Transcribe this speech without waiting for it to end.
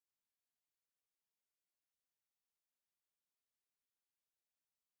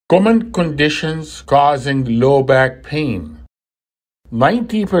Common conditions causing low back pain.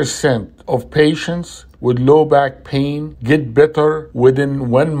 90% of patients with low back pain get better within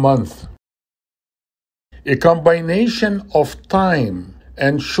 1 month. A combination of time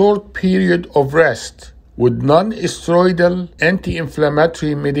and short period of rest with non-steroidal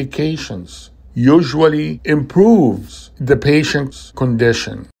anti-inflammatory medications usually improves the patient's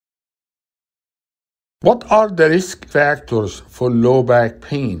condition. What are the risk factors for low back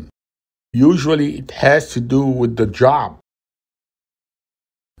pain? Usually it has to do with the job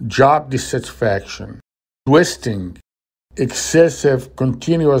dissatisfaction, twisting, excessive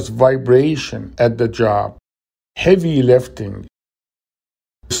continuous vibration at the job, heavy lifting,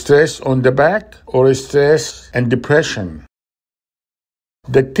 stress on the back, or stress and depression.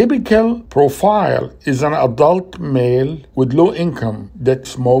 The typical profile is an adult male with low income that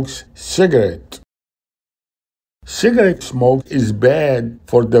smokes cigarette. Cigarette smoke is bad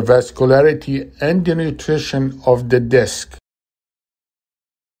for the vascularity and the nutrition of the disc.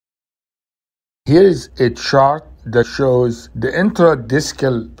 Here is a chart that shows the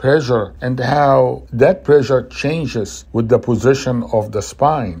intradiscal pressure and how that pressure changes with the position of the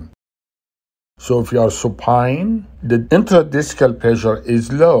spine. So if you are supine, the intradiscal pressure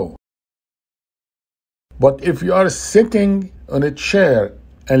is low. But if you are sitting on a chair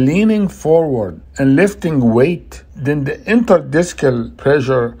and leaning forward and lifting weight, then the intradiscal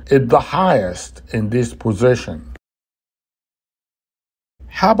pressure is the highest in this position.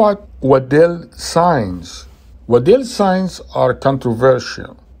 How about Waddell signs? Waddell signs are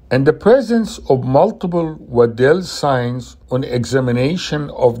controversial, and the presence of multiple Waddell signs on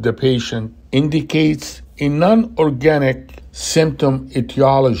examination of the patient indicates a non-organic symptom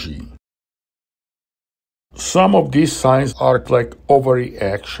etiology. Some of these signs are like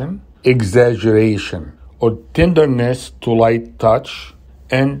overreaction, exaggeration, or tenderness to light touch,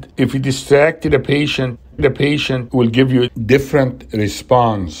 and if you distract the patient will give you a different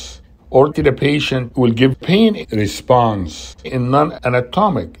response, or the patient will give pain response in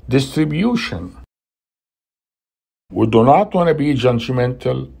non-anatomic distribution. We do not want to be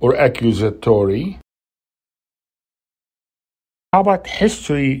judgmental or accusatory. How about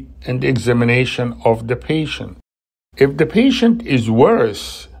history and examination of the patient? If the patient is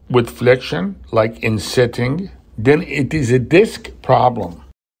worse with flexion, like in sitting, then it is a disc problem.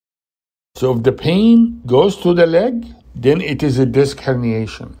 So if the pain goes to the leg, then it is a disc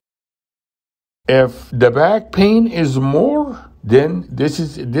herniation. If the back pain is more, then this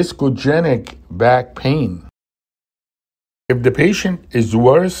is discogenic back pain. If the patient is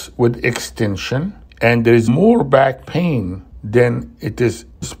worse with extension and there is more back pain, then it is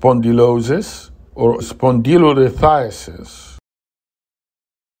spondylosis or spondylolithiasis.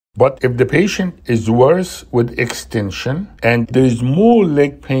 But if the patient is worse with extension and there is more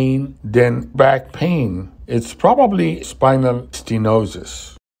leg pain than back pain, it's probably spinal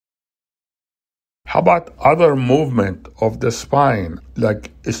stenosis. How about other movement of the spine,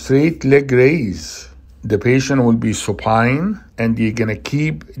 like a straight leg raise? The patient will be supine and you're going to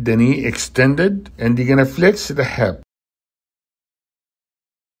keep the knee extended and you're going to flex the hip.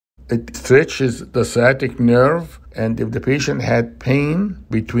 It stretches the sciatic nerve, and if the patient had pain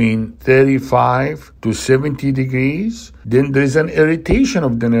between 35 to 70 degrees, then there is an irritation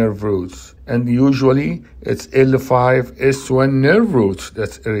of the nerve roots, and usually it's L5, S1 nerve roots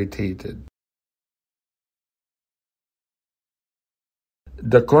that's irritated.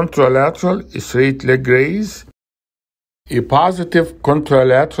 The contralateral straight leg raise. A positive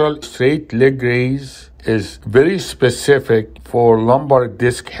contralateral straight leg raise is very specific for lumbar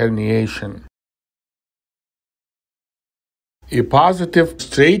disc herniation. A positive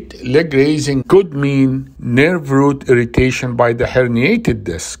straight leg raising could mean nerve root irritation by the herniated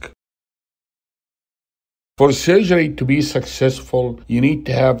disc. For surgery to be successful, you need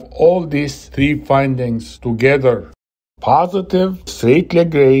to have all these three findings together: positive straight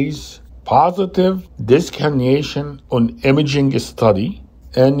leg raise, positive disc herniation on imaging study,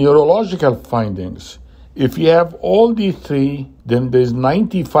 and neurological findings. If you have all these three, then there's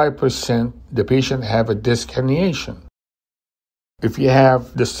 95% the patient have a disc herniation. If you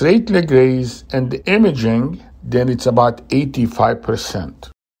have the straight leg raise and the imaging, then it's about 85%.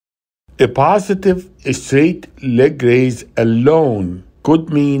 A positive straight leg raise alone could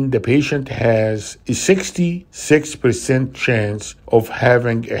mean the patient has a 66% chance of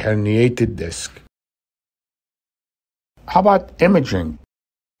having a herniated disc. How about imaging?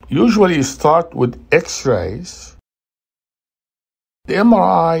 Usually start with X-rays. The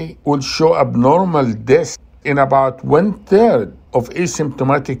MRI will show abnormal disc in about 1/3 of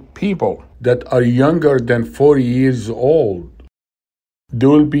asymptomatic people that are younger than 40 years old. There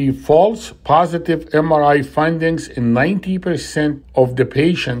will be false positive MRI findings in 90% of the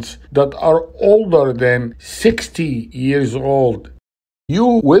patients that are older than 60 years old.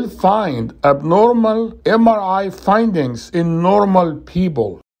 You will find abnormal MRI findings in normal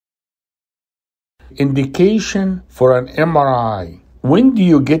people. Indication for an MRI. When do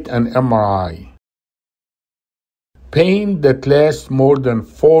you get an MRI? Pain that lasts more than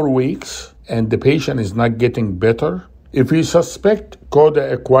 4 weeks and the patient is not getting better. If you suspect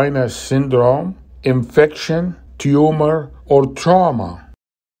Coda equina syndrome, infection, tumor, or trauma.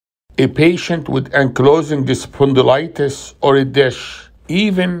 A patient with ankylosing spondylitis or a DISH,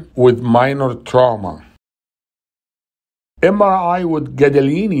 even with minor trauma. MRI with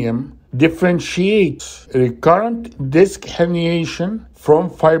gadolinium differentiates recurrent disc herniation from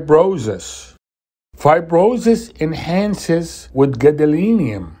fibrosis. Fibrosis enhances with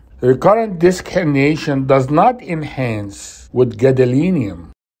gadolinium. Recurrent disc herniation does not enhance with gadolinium.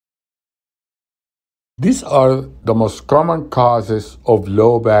 These are the most common causes of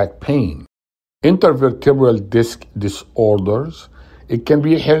low back pain. Intervertebral disc disorders. It can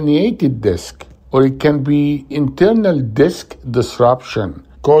be herniated disc, or it can be internal disc disruption,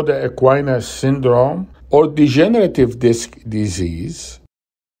 Coda equina syndrome, or degenerative disc disease.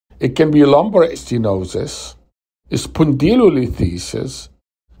 It can be lumbar stenosis, spondylolisthesis,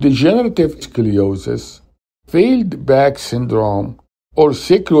 degenerative scoliosis, failed back syndrome, or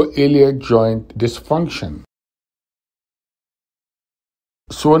sacroiliac joint dysfunction.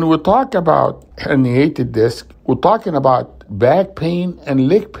 So when we talk about herniated disc, we're talking about back pain and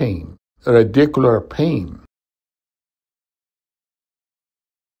leg pain, radicular pain.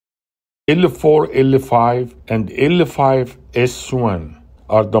 L4, L5, and L5S1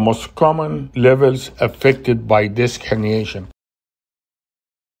 are the most common levels affected by disc herniation.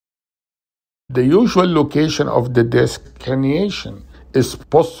 The usual location of the disc herniation is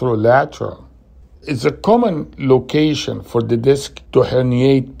posterolateral. It's a common location for the disc to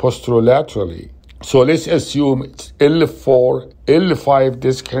herniate posterolaterally. So let's assume it's L4, L5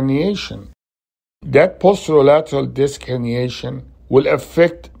 disc herniation. That posterolateral disc herniation will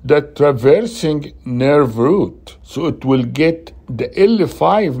affect the traversing nerve root. So it will get the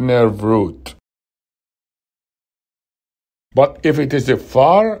L5 nerve root. But if it is a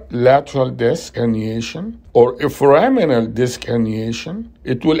far lateral disc herniation or a foraminal disc herniation,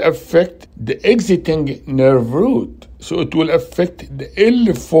 it will affect the exiting nerve root. So it will affect the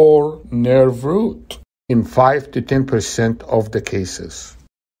L4 nerve root in 5 to 10% of the cases.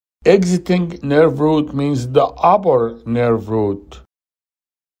 Exiting nerve root means the upper nerve root.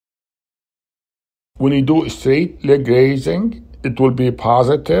 When you do straight leg raising, it will be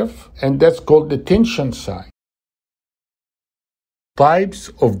positive, and that's called the tension sign. Types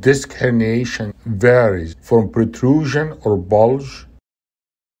of disc herniation varies from protrusion or bulge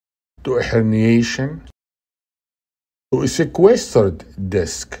to a herniation to a sequestered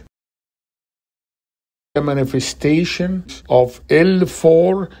disc. The manifestations of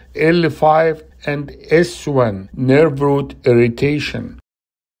L4, L5, and S1 nerve root irritation.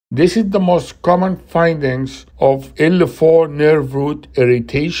 This is the most common findings of L4 nerve root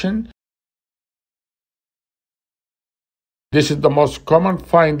irritation. This is the most common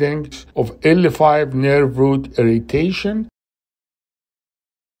findings of L5 nerve root irritation.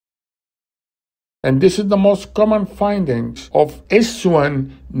 And this is the most common findings of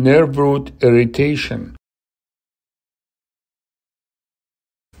S1 nerve root irritation.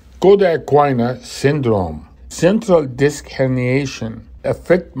 Coda equina syndrome. Central disc herniation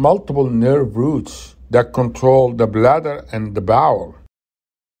affect multiple nerve roots that control the bladder and the bowel.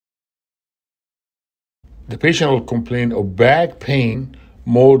 The patient will complain of back pain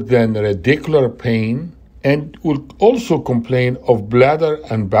more than radicular pain and will also complain of bladder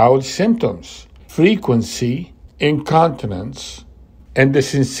and bowel symptoms, frequency, incontinence, and the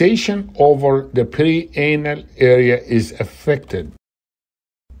sensation over the perianal area is affected.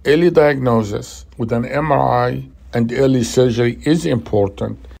 Early diagnosis with an MRI and early surgery is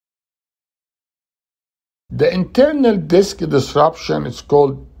important. The internal disc disruption is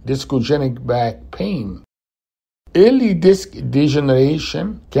called discogenic back pain. Early disc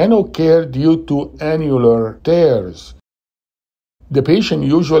degeneration can occur due to annular tears. The patient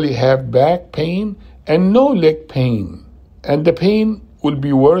usually have back pain and no leg pain, and the pain will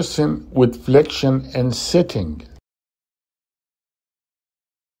be worsened with flexion and sitting.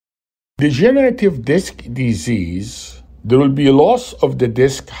 Degenerative disc disease, there will be loss of the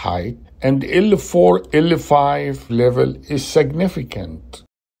disc height, and L4, L5 level is significant.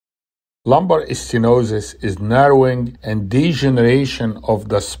 Lumbar stenosis is narrowing and degeneration of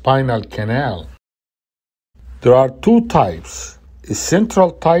the spinal canal. There are two types, a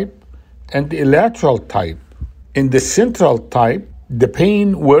central type and a lateral type. In the central type, the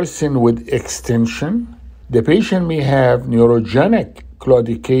pain worsens with extension. The patient may have neurogenic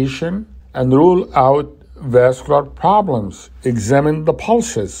claudication and rule out vascular problems. Examine the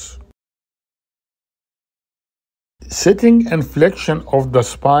pulses. Sitting and flexion of the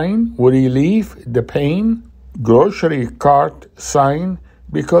spine will relieve the pain. Grocery cart sign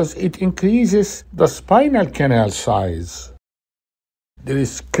because it increases the spinal canal size. There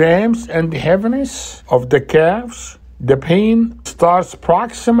is cramps and heaviness of the calves. The pain starts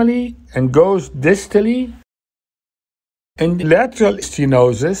proximally and goes distally. In lateral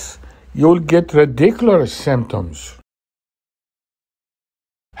stenosis, you'll get radicular symptoms.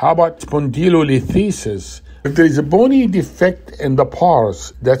 How about spondylolisthesis? If there is a bony defect in the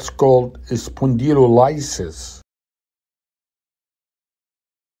pars, that's called spondylolysis.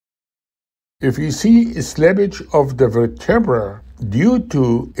 If you see a slippage of the vertebra due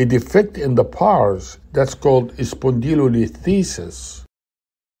to a defect in the pars, that's called spondylolisthesis.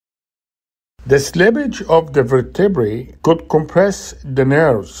 The slippage of the vertebrae could compress the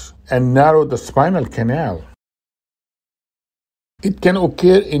nerves and narrow the spinal canal. It can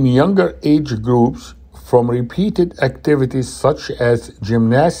occur in younger age groups from repeated activities such as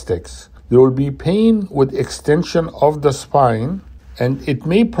gymnastics. There will be pain with extension of the spine, and it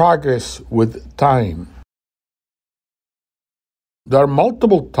may progress with time. There are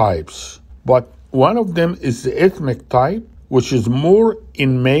multiple types, but one of them is the ethnic type, which is more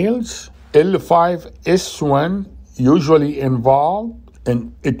in males. L5S1 usually involved,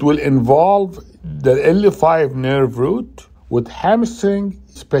 and it will involve the L5 nerve root with hamstring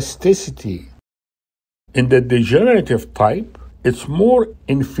spasticity. In the degenerative type, it's more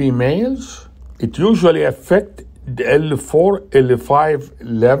in females. It usually affects the L4, L5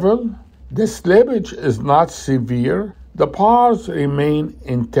 level. The slippage is not severe. The pars remain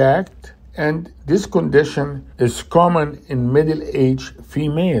intact, and this condition is common in middle-aged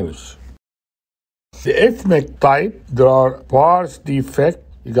females. The ethnic type, there are pars defect.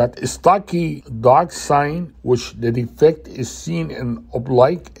 You got a stocky dog sign, which the defect is seen in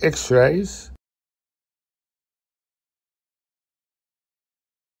oblique x-rays.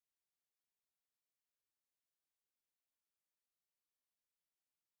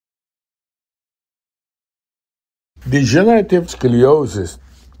 Degenerative scoliosis.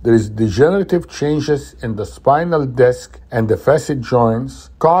 There is degenerative changes in the spinal disc and the facet joints,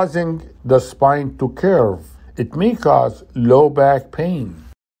 causing the spine to curve. It may cause low back pain.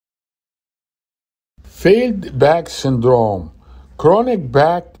 Failed back syndrome. Chronic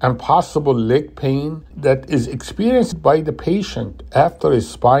back and possible leg pain that is experienced by the patient after a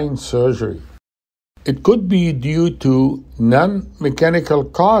spine surgery. It could be due to non-mechanical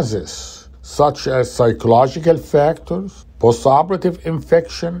causes, such as psychological factors, postoperative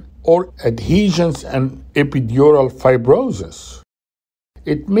infection, or adhesions and epidural fibrosis.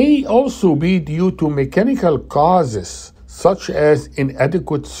 It may also be due to mechanical causes, such as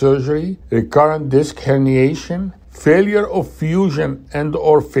inadequate surgery, recurrent disc herniation, failure of fusion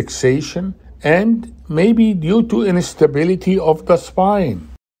and/or fixation, and maybe due to instability of the spine.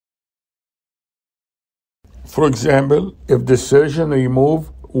 For example, if the surgeon removes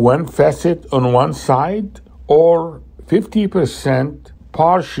one facet on one side or 50%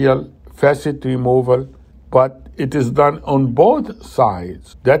 partial facet removal, but it is done on both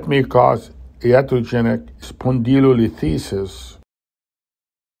sides, that may cause iatrogenic spondylolisthesis.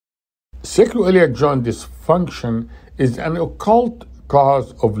 Sacroiliac joint dysfunction is an occult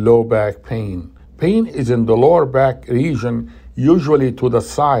cause of low back pain. Pain is in the lower back region, usually to the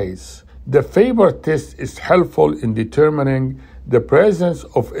sides. The Faber test is helpful in determining the presence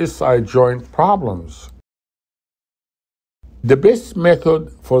of SI joint problems. The best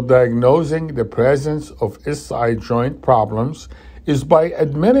method for diagnosing the presence of SI joint problems is by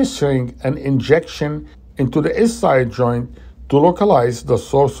administering an injection into the SI joint to localize the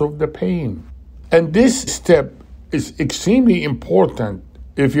source of the pain. And this step is extremely important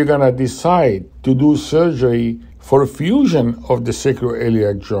if you're going to decide to do surgery for fusion of the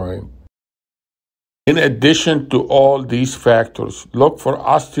sacroiliac joint. In addition to all these factors, look for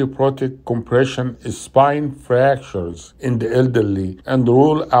osteoporotic compression spine fractures in the elderly and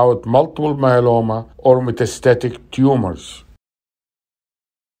rule out multiple myeloma or metastatic tumors.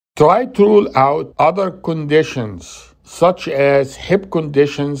 Try to rule out other conditions, such as hip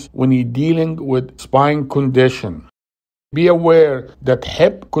conditions when you're dealing with spine condition. Be aware that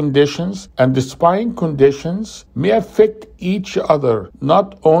hip conditions and the spine conditions may affect each other,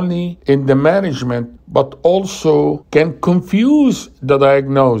 not only in the management, but also can confuse the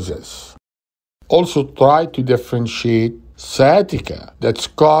diagnosis. Also try to differentiate sciatica that's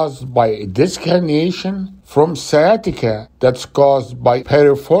caused by disc herniation from sciatica that's caused by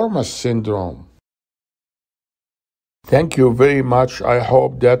piriformis syndrome. Thank you very much. I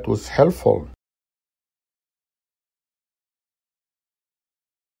hope that was helpful.